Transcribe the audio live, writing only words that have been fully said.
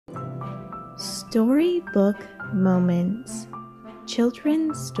Storybook Moments.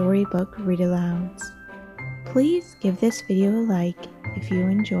 Children's Storybook Read-Alouds. Please give this video a like if you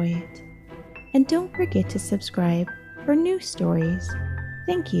enjoy it. And don't forget to subscribe for new stories.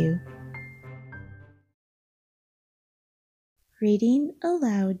 Thank you. Reading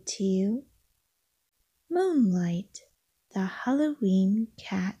aloud to you, Moonlight the Halloween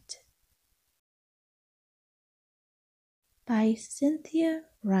Cat by Cynthia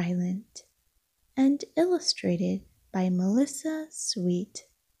Rylant and illustrated by Melissa Sweet.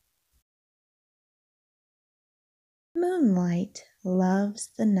 Moonlight loves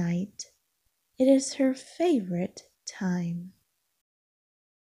the night. It is her favorite time.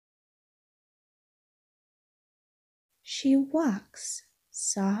 She walks,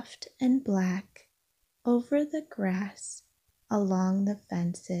 soft and black, over the grass, along the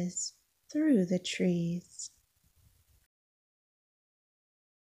fences, through the trees.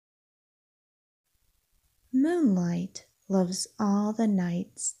 Moonlight loves all the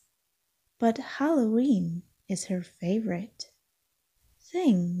nights, but Halloween is her favorite.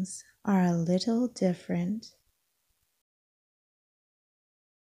 Things are a little different.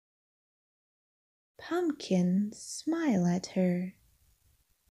 Pumpkins smile at her.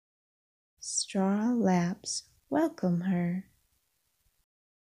 Straw laps welcome her.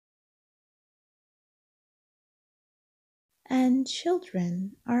 And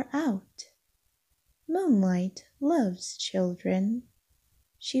children are out. Moonlight loves children.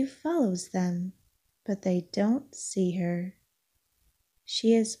 She follows them, but they don't see her.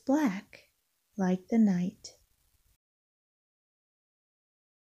 She is black like the night.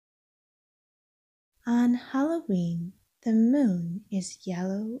 On Halloween, the moon is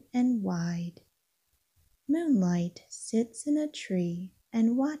yellow and wide. Moonlight sits in a tree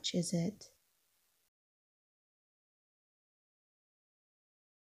and watches it.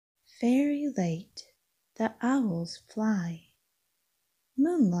 Very late, the owls fly.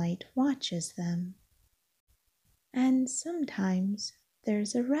 Moonlight watches them. And sometimes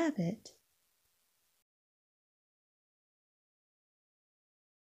there's a rabbit.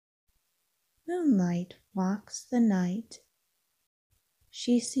 Moonlight walks the night.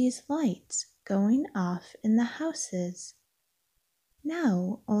 She sees lights going off in the houses.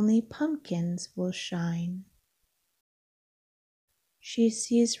 Now only pumpkins will shine. She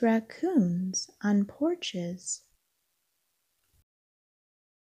sees raccoons on porches.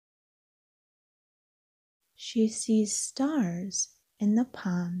 She sees stars in the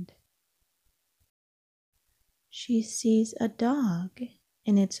pond. She sees a dog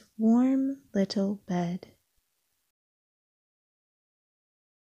in its warm little bed.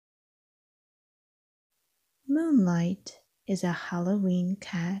 Moonlight is a Halloween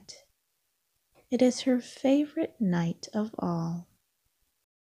cat. It is her favorite night of all.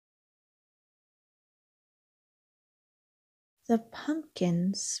 The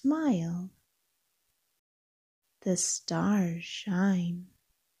pumpkins smile. The stars shine.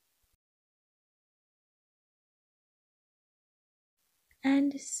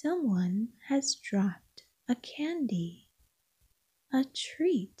 And someone has dropped a candy, a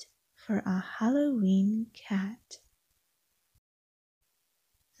treat for a Halloween cat.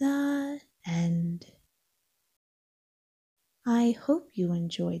 The end. I hope you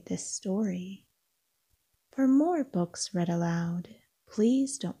enjoyed this story. For more books read aloud,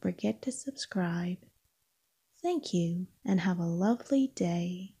 please don't forget to subscribe. Thank you and have a lovely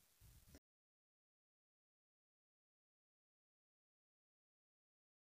day.